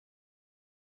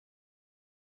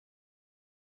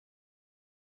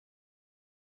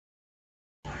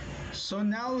So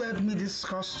now let me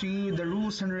discuss to you the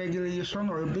rules and regulation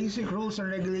or basic rules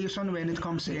and regulation when it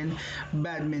comes in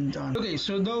badminton. Okay,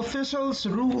 so the officials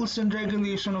rules and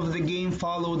regulation of the game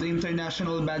follow the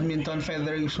International Badminton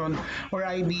Federation or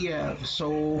IBF.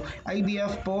 So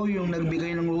IBF po yung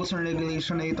nagbigay ng rules and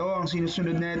regulation na ito. Ang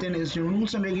sinusunod natin is yung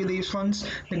rules and regulations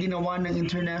na ginawa ng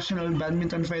International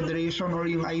Badminton Federation or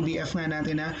yung IBF nga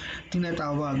natin na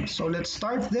tinatawag. So let's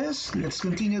start this. Let's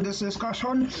continue this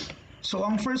discussion. So,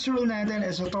 ang first rule natin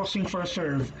is a tossing for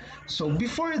serve. So,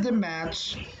 before the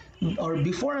match, or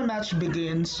before a match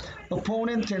begins,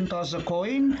 opponent can toss a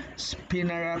coin, spin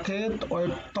a racket,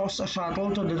 or toss a shuttle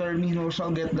to determine who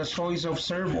shall get the choice of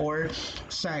serve or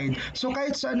side. So,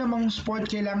 kahit saan namang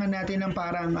sport, kailangan natin ng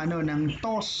parang ng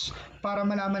toss para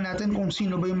malaman natin kung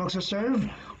sino ba yung magsaserve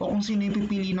o kung sino yung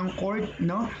pipili ng court,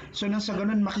 no? So, nang sa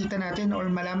ganun, makita natin or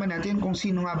malaman natin kung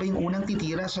sino nga ba yung unang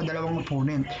titira sa dalawang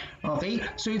opponent. Okay?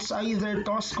 So, it's either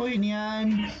toss coin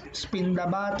yan, spin the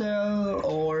battle,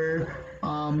 or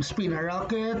spin a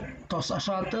racket, toss a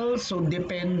shuttle. So,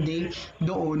 depende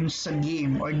doon sa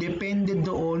game or depende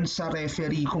doon sa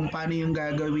referee kung paano yung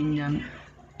gagawin niyang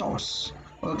toss.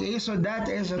 Okay? So, that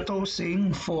is a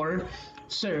tossing for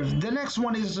serve. The next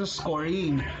one is the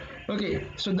scoring. Okay,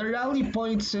 so the rally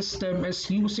point system is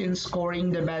used in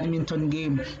scoring the badminton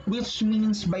game, which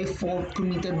means by fault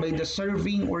committed by the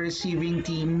serving or receiving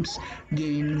teams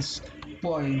gains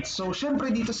points. So,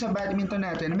 syempre dito sa badminton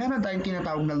natin, meron tayong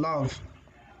tinatawag na love.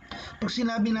 Pag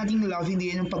sinabi nating love,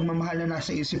 hindi yan yung pagmamahal na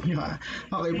nasa isip nyo ha.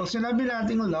 Okay, pag sinabi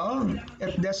nating love,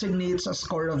 it designates a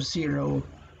score of 0.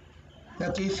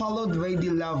 Okay, followed by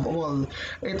the love all.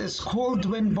 It is called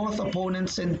when both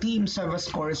opponents and teams have a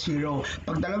score 0.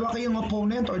 Pag dalawa kayong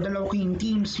opponent or dalawa kayong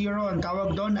team 0, ang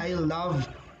tawag doon ay love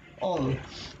all.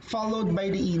 Followed by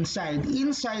the inside.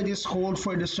 Inside is called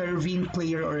for the serving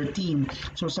player or team.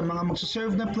 So sa mga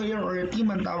magsaserve na player or team,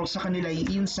 ang tawag sa kanila ay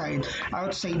inside.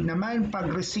 Outside naman,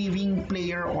 pag receiving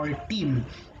player or team.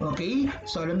 Okay?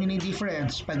 So alam niyo na yung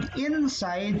difference. Pag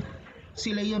inside,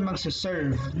 sila yung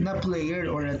magsaserve na player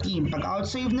or a team. Pag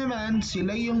outside naman,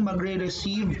 sila yung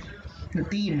magre-receive na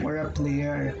team or a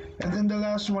player. And then the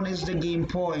last one is the game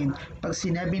point. Pag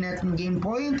sinabi natin game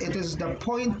point, it is the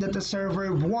point that the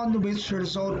server won, which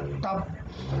result top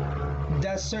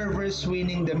the servers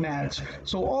winning the match.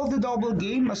 So all the double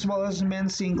game as well as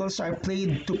men's singles are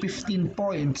played to 15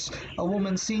 points. A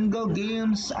women's single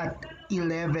games at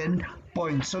 11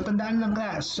 points. So tandaan lang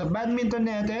class, sa badminton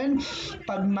natin,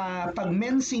 pag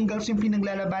men's singles yung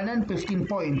pinaglalabanan, 15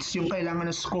 points yung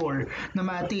kailangan na score na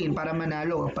matin para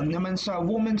manalo. Pag naman sa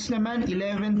women's naman,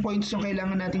 11 points yung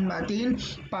kailangan nating matin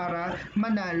para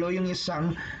manalo yung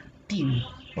isang team.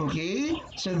 Okay?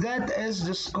 So that is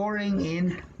the scoring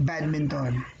in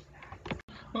badminton.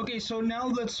 Okay, so now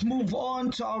let's move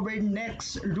on to our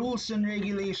next rules and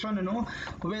regulation,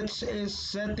 which is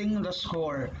setting the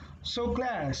score. So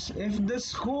class, if the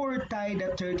score tied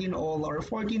at 13 all or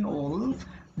 14 all,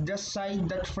 the side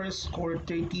that first scored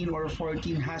 13 or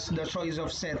 14 has the choice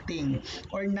of setting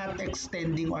or not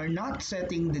extending or not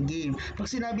setting the game. Pag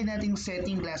sinabi nating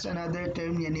setting class, another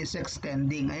term yan is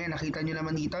extending. Ayan, nakita nyo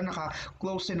naman dito,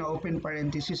 naka-close and open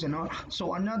parenthesis,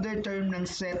 So, another term ng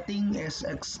setting is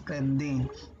extending.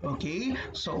 Okay?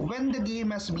 So, when the game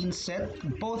has been set,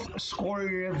 both score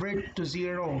revert to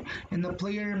 0 and the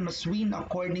player must win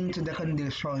according to the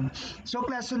condition. So,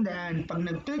 class, tandaan, pag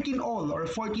nag-13 all or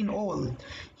 14 all,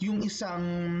 yung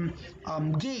isang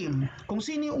game, kung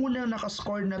sino yung unang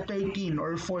nakascore na 13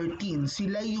 or 14,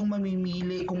 sila yung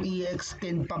mamimili kung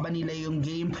i-extend pa ba nila yung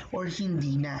game or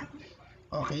hindi na.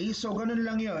 Okay, so ganun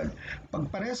lang yun. Pag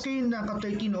parehas kayo naka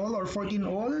 13 all or 14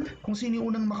 all, kung sino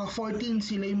yung unang maka 14,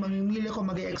 sila yung mamimili kung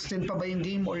mag-extend pa ba yung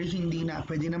game or hindi na.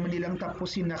 Pwede naman nilang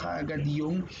tapusin na kaagad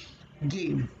yung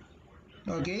game.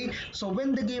 Okay, so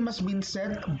when the game has been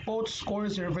set, both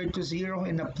scores revert to 0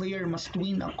 and the player must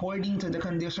win according to the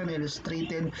condition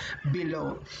illustrated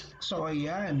below. So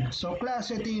ayan, so class,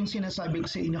 ito yung sinasabi ko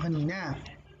sa inyo kanina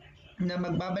na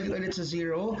magbabalik ulit sa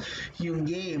 0 yung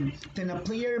game. Then a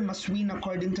player must win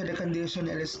according to the condition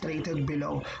illustrated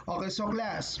below. Okay, so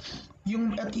class,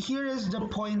 here is the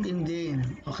point in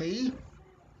game. Okay,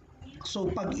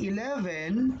 so pag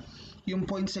 11 yung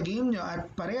point sa game nyo at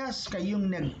parehas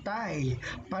kayong nag-tie,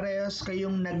 parehas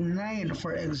kayong nag-9,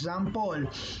 for example,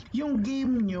 yung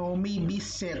game nyo may be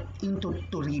set into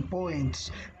 3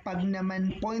 points. Pag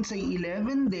naman points ay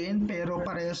 11 din pero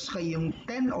parehas kayong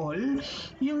 10 all,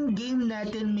 yung game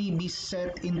natin may be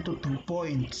set into 2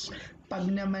 points. Pag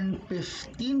naman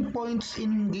 15 points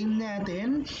in game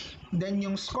natin, then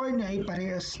yung score niya ay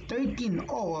parehas 13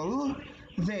 all,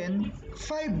 then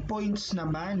 5 points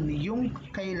naman yung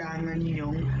kailangan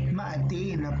nyong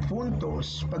ma-attain na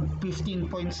puntos. Pag 15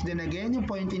 points din again yung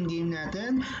point in game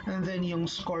natin, and then yung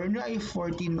score nyo ay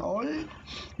 14 all,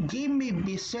 game may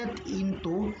be set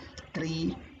into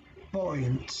 3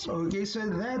 points. Okay, so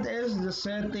that is the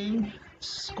setting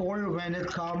score when it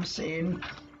comes in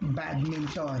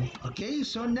badminton. Okay,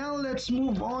 so now let's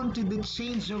move on to the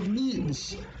change of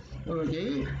needs.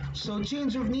 Okay, so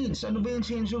change of needs. Ano ba yung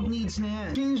change of needs na yan?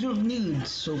 Change of needs.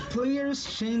 So players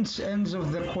change ends of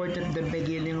the court at the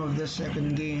beginning of the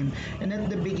second game and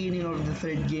at the beginning of the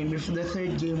third game if the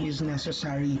third game is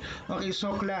necessary. Okay,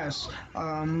 so class,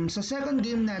 sa second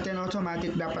game natin,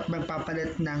 automatic dapat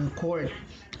magpapalit ng court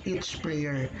each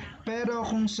player. Pero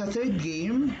kung sa third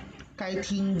game, kahit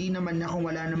hindi naman na kung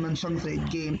wala naman siyang third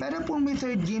game. Pero kung may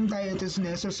third game tayo, it is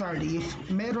necessary. If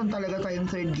meron talaga tayong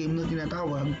third game na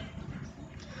tinatawag,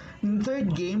 in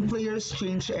third game, players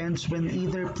change ends when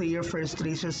either player first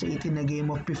raises 8 in a game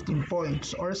of 15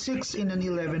 points or 6 in an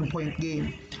 11-point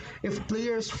game. If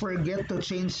players forget to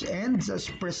change ends as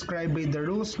prescribed by the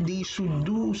rules, they should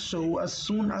do so as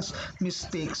soon as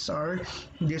mistakes are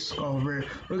discovered.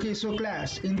 Okay, so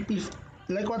class,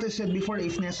 like what I said before,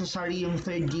 if necessary yung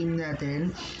third game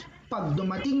natin, pag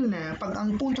dumating na, pag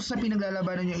ang puntos na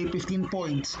pinaglalabanan nyo ay 15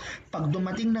 points, pag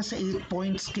dumating na sa 8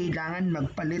 points, kailangan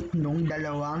magpalit nung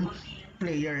dalawang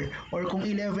player. Or kung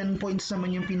 11 points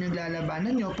naman yung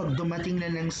pinaglalabanan nyo, pag dumating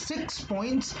na ng 6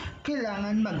 points,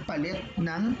 kailangan magpalit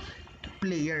ng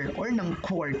player or ng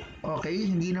court. Okay?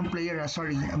 Hindi ng player,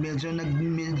 sorry. Medyo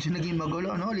naging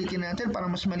magulo. No? Ulitin natin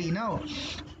para mas malinaw.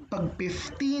 Pag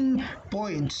 15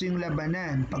 points yung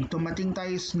labanan, pag tumating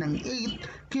tayo ng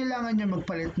 8, kailangan nyo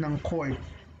magpalit ng court.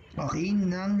 Okay?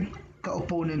 Ng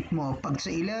ka-opponent mo. Pag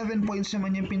sa 11 points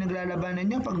naman yung pinaglalabanan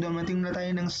nyo, pag dumating na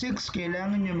tayo ng 6,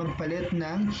 kailangan nyo magpalit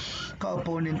ng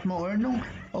ka-opponent mo or ng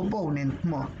opponent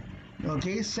mo.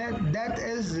 Okay, that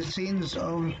is the change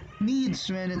of needs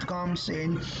when it comes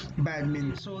in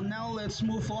badminton. So now let's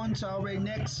move on to our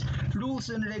next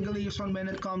rules and regulation when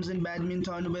it comes in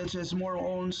badminton, which is more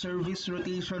on service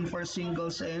rotation for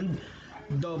singles and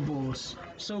doubles.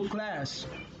 So class,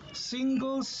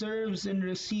 singles serves and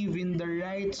receive in the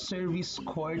right service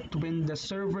court when the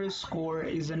server score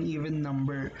is an even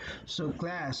number. So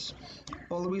class,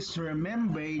 always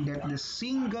remember that the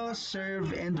singles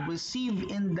serve and receive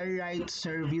in the right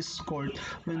service court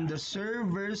when the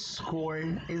server score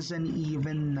is an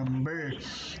even number.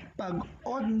 Pag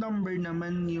odd number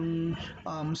naman yung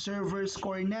server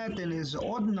score natin is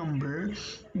odd number,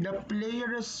 the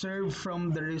player serve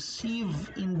from the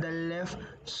receive in the left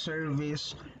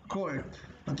service court.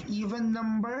 Pag even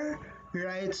number,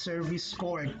 right service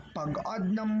court. Pag odd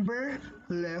number,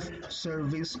 left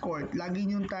service court. Lagi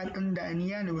niyong tatandaan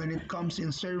yan when it comes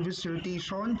in service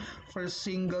rotation for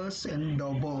singles and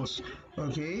doubles.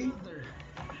 Okay?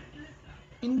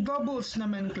 In doubles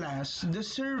naman class, the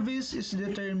service is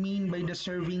determined by the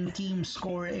serving team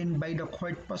score and by the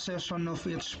court possession of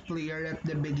each player at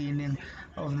the beginning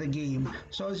of the game.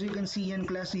 So as you can see yan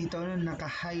class dito,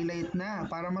 naka-highlight na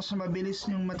para mas mabilis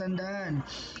nyong matandaan.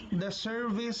 The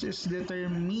service is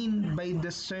determined by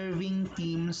the serving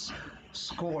team's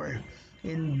score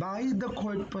and by the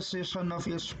court position of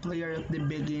each player at the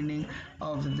beginning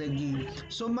of the game.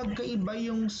 So magkaiba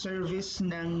yung service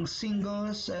ng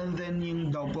singles and then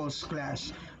yung doubles class.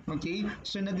 Okay?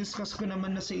 So na-discuss ko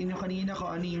naman na sa inyo kanina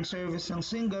kung ano yung service ng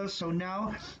singles. So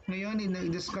now, ngayon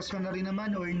na-discuss ko na rin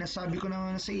naman or nasabi ko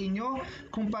naman sa inyo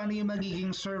kung paano yung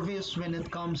magiging service when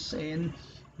it comes in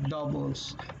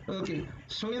doubles. Okay,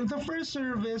 so in the first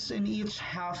service in each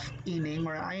half inning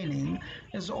or inning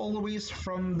is always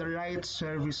from the right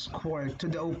service court to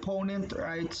the opponent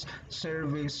right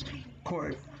service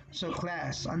court. So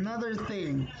class, another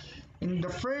thing, in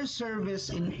the first service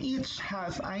in each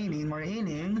half inning or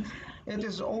inning, it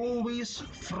is always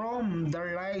from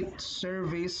the right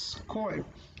service court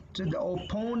to the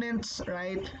opponent's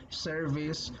right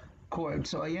service court.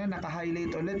 So ayan,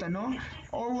 naka-highlight ulit, ano?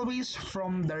 Always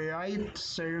from the right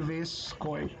service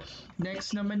court.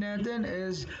 Next naman natin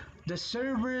is the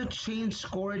server change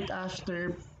court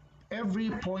after every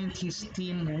point his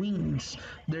team wins.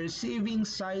 The receiving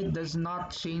side does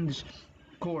not change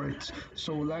court.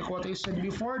 So like what I said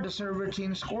before, the server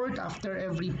change court after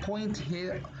every point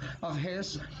of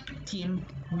his team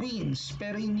wins.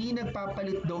 Pero hindi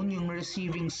nagpapalit doon yung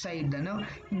receiving side, ano?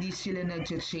 Hindi sila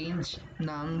nag-change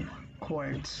ng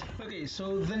courts. Okay,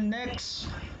 so the next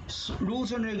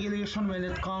rules and regulation when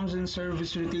it comes in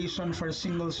service rotation for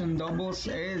singles and doubles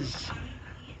is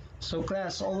So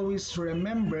class, always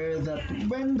remember that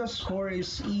when the score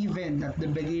is even at the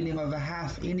beginning of a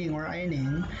half inning or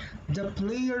inning, the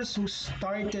players who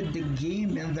started the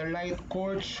game in the right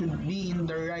court should be in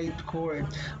the right court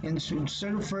and should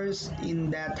serve first in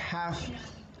that half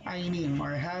inning or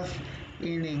half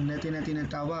inning na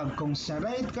tinatawag. Kung sa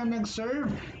right ka nag-serve,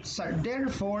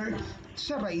 therefore,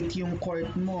 sa right yung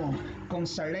court mo. Kung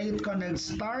sa right ka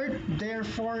nag-start,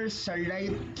 therefore, sa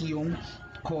right yung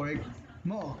court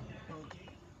mo.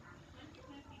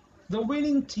 The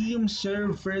winning team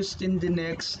serve first in the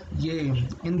next game.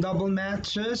 In double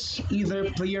matches, either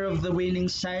player of the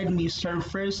winning side may serve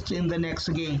first in the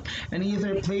next game, and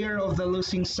either player of the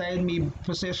losing side may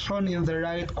position in the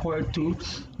right court to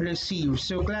receive.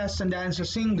 So class, tandaan sa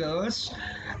singles,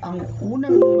 ang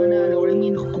unang manalo, or I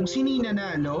mean, kung sino yung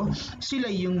nanalo,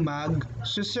 sila yung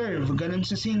mag-serve. Ganun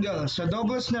sa singles. Sa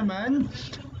doubles naman,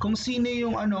 kung sino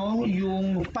yung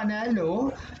yung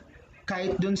panalo,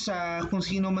 kahit dun sa kung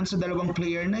sino man sa dalawang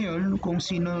player na yon, kung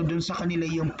sino dun sa kanila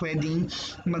yung pwedeng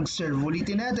mag-serve.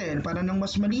 Ulitin natin para nang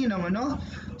mas malinaw,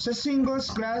 sa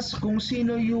singles class, kung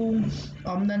sino yung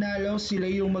nanalo, sila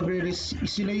yung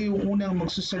unang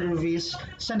magsuservice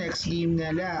sa next game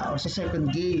nila o sa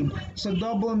second game. Sa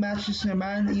double matches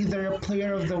naman, either a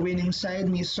player of the winning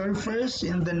side may serve first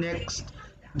in the next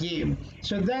game.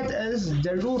 So that is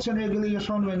the rules and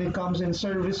regulation when it comes in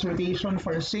service rotation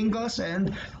for singles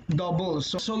and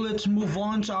doubles. So let's move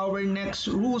on to our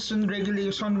next rules and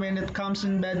regulation when it comes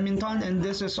in badminton, and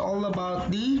this is all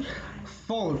about the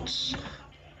faults.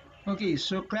 Okay,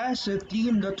 so class, a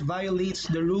team that violates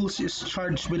the rules is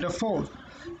charged with a fault.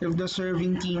 If the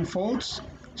serving team faults,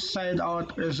 side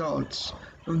out results.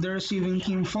 If the receiving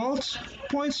team faults,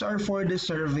 points are for the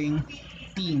serving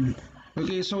team.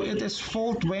 Okay, so it is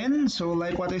fault when, so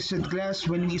like what I said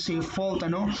class, when we say fault,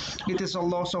 it is a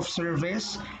loss of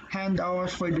service,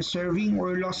 handout for the serving,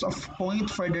 or loss of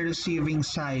point for the receiving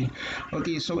side.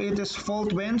 Okay, so it is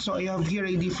fault when, so I have here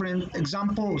a different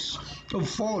examples of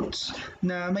faults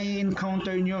na may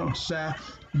encounter nyo sa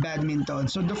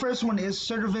badminton. So the first one is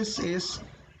service is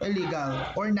illegal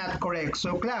or not correct.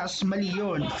 So class, mali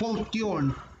yun, fault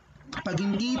yun. Pag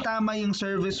hindi tama yung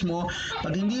service mo,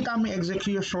 pag hindi tama yung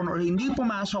execution, or hindi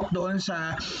pumasok doon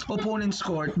sa opponent's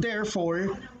court,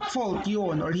 therefore, fault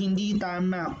yun, or hindi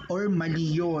tama, or mali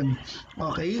yun.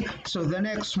 Okay? So the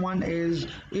next one is,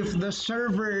 if the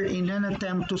server in an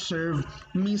attempt to serve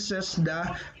misses the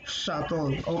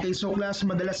shuttle. Okay, so class,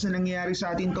 madalas na nangyayari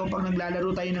sa atin to pag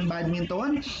naglalaro tayo ng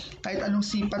badminton, kahit anong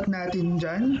sipat natin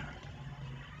dyan,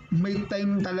 may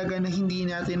time talaga na hindi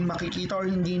natin makikita or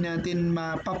hindi natin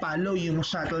mapapalo yung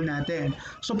shuttle natin.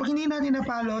 So pag hindi natin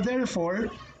napalo,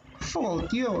 therefore,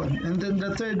 fault yun. And then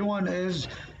the third one is,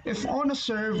 if on a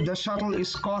serve, the shuttle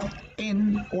is caught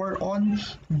in or on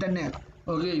the net.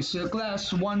 Okay, so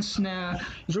class, once na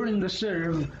during the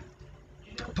serve,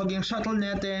 pag yung shuttle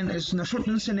natin is na-shoot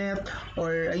sa net,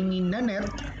 or na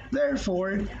net,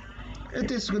 therefore,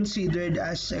 it is considered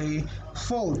as a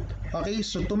fault. Okay,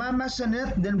 so tumama sa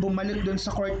net, then bumalik dun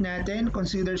sa court natin,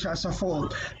 consider siya as a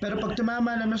fault. Pero pag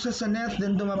tumama naman siya sa net,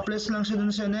 then dumaples lang siya dun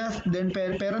sa net, then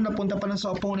pero napunta pa lang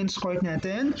sa opponent's court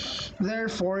natin,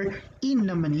 therefore, in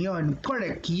naman yon,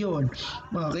 correct yun.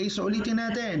 Okay, so ulitin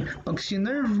natin, pag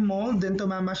sinerve mo, then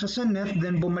tumama siya sa net,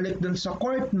 then bumalik dun sa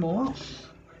court mo,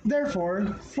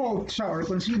 therefore, fault siya or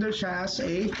consider siya as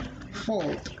a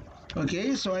fault.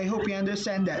 Okay, so I hope you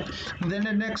understand that. Then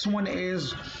the next one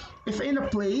is, if in a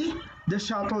play, the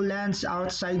shuttle lands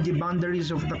outside the boundaries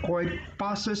of the court,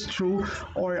 passes through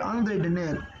or under the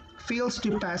net, fails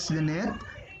to pass the net,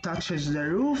 touches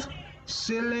the roof,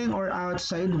 ceiling or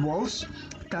outside walls,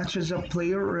 touches a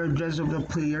player or a dress of the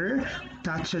player,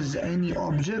 touches any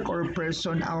object or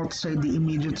person outside the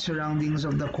immediate surroundings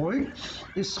of the court,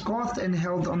 is caught and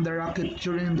held on the racket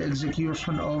during the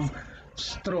execution of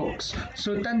strokes.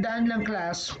 So tandaan lang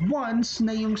class, once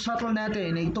na yung shuttle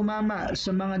natin ay tumama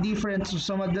sa mga different,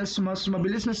 sa mas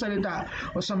mabilis na salita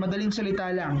o sa madaling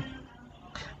salita lang,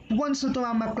 once na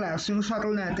tumama class yung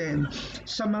shuttle natin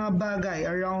sa mga bagay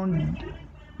around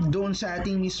doon sa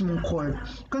ating mismong court,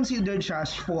 considered siya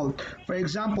as fault. For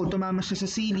example, tumama siya sa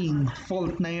ceiling,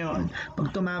 fault na yon.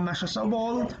 Pag tumama siya sa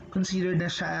wall, considered na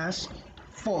siya as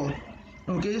fault.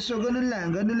 Okay, so ganun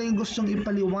lang yung gustong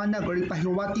ipaliwanag or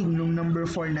ipahiwatig nung number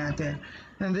 4 natin.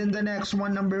 And then the next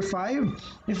one, number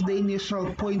 5, if the initial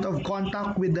point of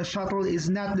contact with the shuttle is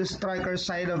not the striker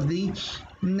side of the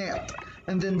net.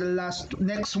 And then the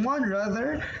next one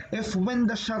rather, if when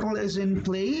the shuttle is in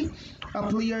play, a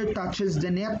player touches the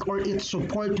net or its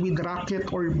support with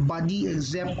racket or body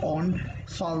except on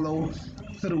follow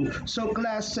through. So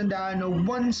class, tandaan,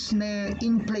 once na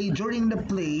in play, during the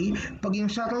play, pag yung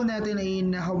shuttle natin ay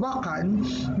nahawakan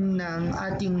ng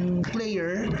ating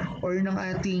player or ng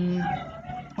ating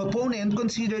opponent,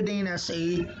 consider din as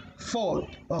a fault.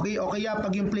 Okay? O kaya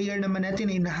pag yung player naman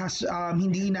natin ay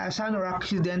hindi inaasahan or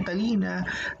accidentally na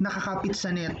nakakapit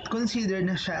sa net, consider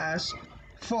na siya as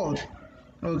fault.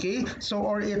 Okay, so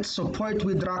or its support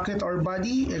with racket or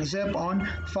body except on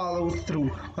follow through.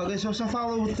 Okay, so sa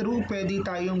follow through, pwede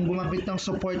tayong gumamit ng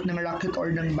support ng racket or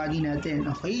ng body natin.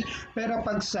 Okay, pero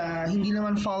pag sa hindi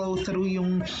naman follow through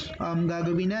yung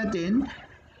gagawin natin,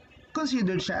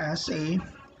 considered siya as a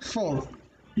fault.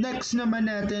 Next naman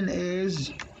natin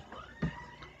is,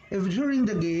 if during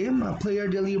the game, a player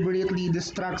deliberately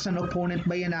distracts an opponent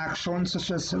by an action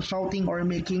such as shouting or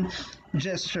making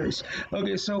gestures.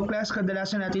 Okay, so class,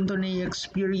 kadalasan natin to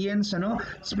na-experience,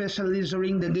 especially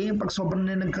during the game, pag sobrang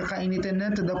na nagkakainitan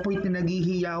na to the point na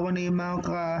naghihiyawan na yung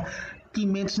mga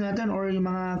teammates natin or yung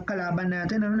mga kalaban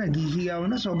natin, naghihiyaw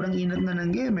na, sobrang inat na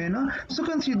ng game, So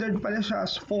considered pala siya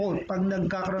as fault pag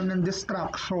nagkakaroon ng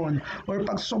distraction or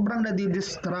pag sobrang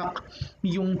nadidistract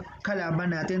yung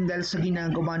kalaban natin dahil sa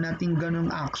ginagawa nating ganong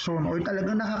action or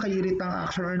talagang nakakairitang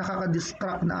action or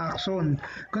nakakadistract na action.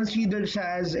 Considered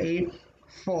siya as a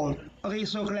fault. Okay,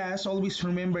 so class, always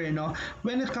remember,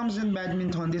 when it comes in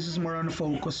badminton, this is more on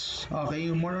focus.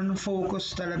 Okay, more on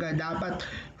focus talaga. Dapat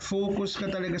focus ka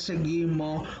talaga sa game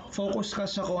mo. Focus ka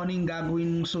sa kung anong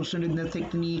gagawin mong susunod na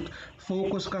technique.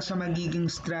 Focus ka sa magiging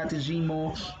strategy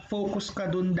mo. Focus ka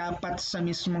dun dapat sa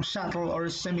mismong shuttle or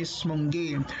sa mismong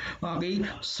game. Okay,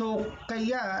 so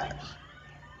kaya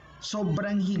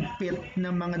sobrang higpit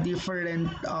ng mga different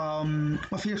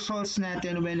officials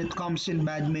natin when it comes in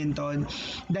badminton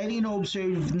dahil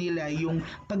ino-observe nila yung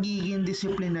pagiging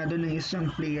disiplinado ng isang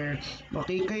player.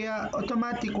 Okay, kaya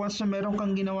automatic once na meron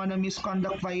kang ginawa na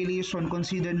misconduct violation,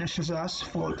 consider na siya as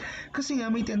fault kasi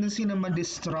nga may tendency na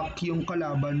ma-distract yung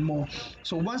kalaban mo.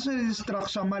 So once na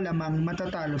distract siya, malamang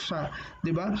matatalo siya,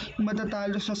 diba?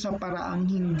 Matatalo siya sa paraang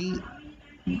hindi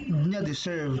niya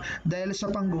deserve dahil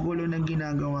sa panggugulo ng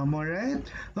ginagawa mo, right?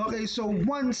 Okay, so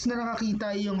once na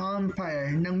nakakita yung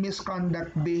umpire ng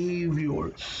misconduct behavior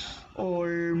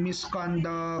or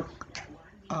misconduct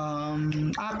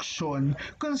action,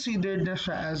 considered na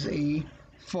siya as a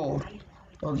fault.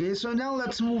 Okay, so now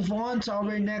let's move on to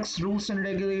our next rules and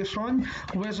regulation,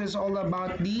 which is all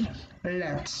about the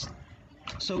lets.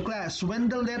 So class, when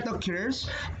the let occurs,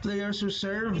 players who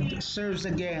serves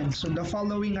again. So the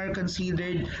following are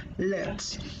considered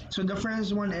lets. So the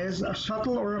first one is a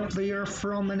shuttle or a player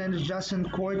from an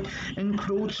adjacent court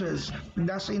encroaches,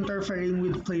 thus interfering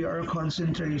with player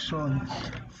concentration.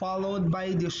 Followed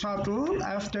by the shuttle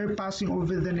after passing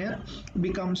over the net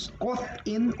becomes caught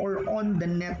in or on the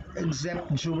net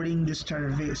except during the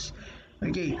service.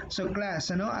 Okay, so class,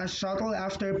 a shuttle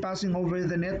after passing over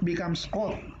the net becomes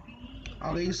caught.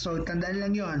 Okay, so tandaan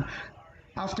lang yon.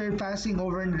 After passing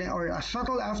over the net, or a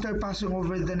shuttle after passing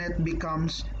over the net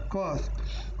becomes caught.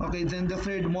 Okay, then the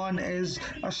third one is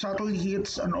a shuttle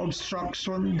hits an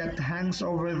obstruction that hangs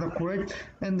over the court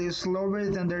and is lower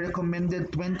than the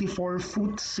recommended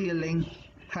 24-foot ceiling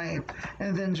height.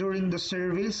 And then during the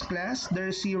service class, the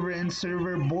receiver and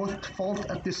server both fault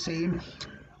at the same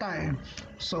time.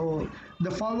 So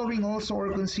the following also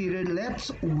are considered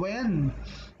lets when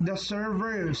the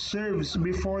server serves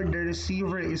before the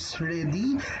receiver is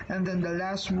ready, and then the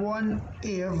last one,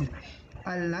 if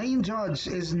a line judge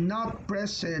is not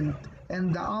present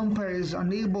and the umpire is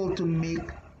unable to make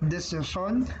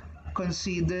decision,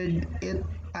 considered it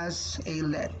as a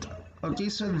let. Okay,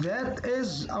 so that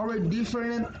is our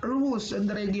different rules and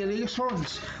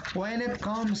regulations when it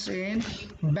comes in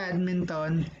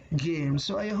badminton game.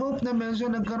 So I hope na medyo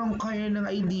nagkaroon kayo ng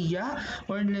idea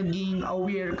or naging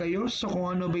aware kayo so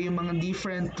kung ano ba yung mga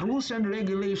different rules and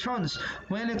regulations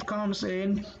when it comes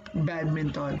in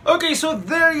badminton. Okay, so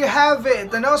there you have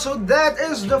it. And also that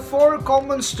is the 4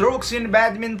 common strokes in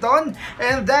badminton,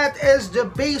 and that is the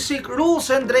basic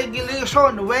rules and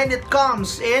regulation when it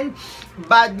comes in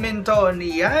badminton.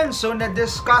 Yan, so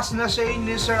na-discuss na sa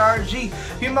inyo Sir RG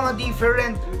yung mga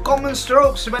different common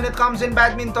strokes when it comes in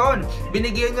badminton.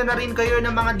 Binigyan nyo na rin kayo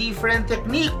ng mga different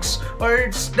techniques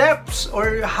or steps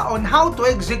or on how to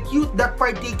execute that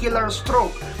particular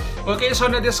stroke. Okay, so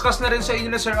na-discuss na rin sa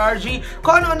inyo na Sir RG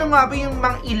kung ano-ano nga ba yung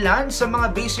mga ilan sa mga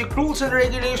basic rules and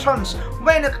regulations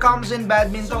when it comes in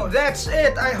badminton. So that's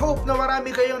it. I hope na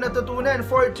marami kayong natutunan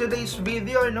for today's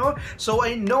video, no? So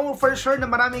I know for sure na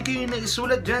marami kayong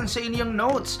naisulat dyan sa inyong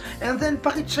notes. And then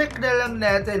pakicheck na lang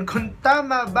natin kung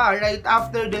tama ba right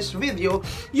after this video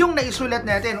yung naisulat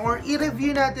natin, or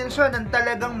i-review natin siya ng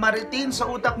talagang ma-retain sa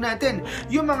utak natin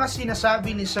yung mga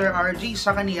sinasabi ni Sir RG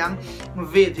sa kaniyang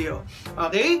video.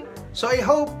 Okay? So I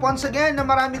hope once again na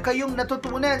marami kayong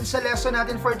natutunan sa lesson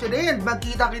natin for today, and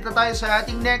magkita-kita tayo sa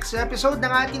ating next episode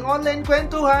ng ating online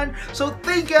kwentuhan. So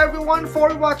thank you everyone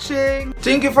for watching!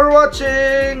 Thank you for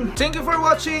watching! Thank you for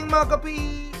watching mga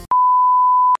kapi!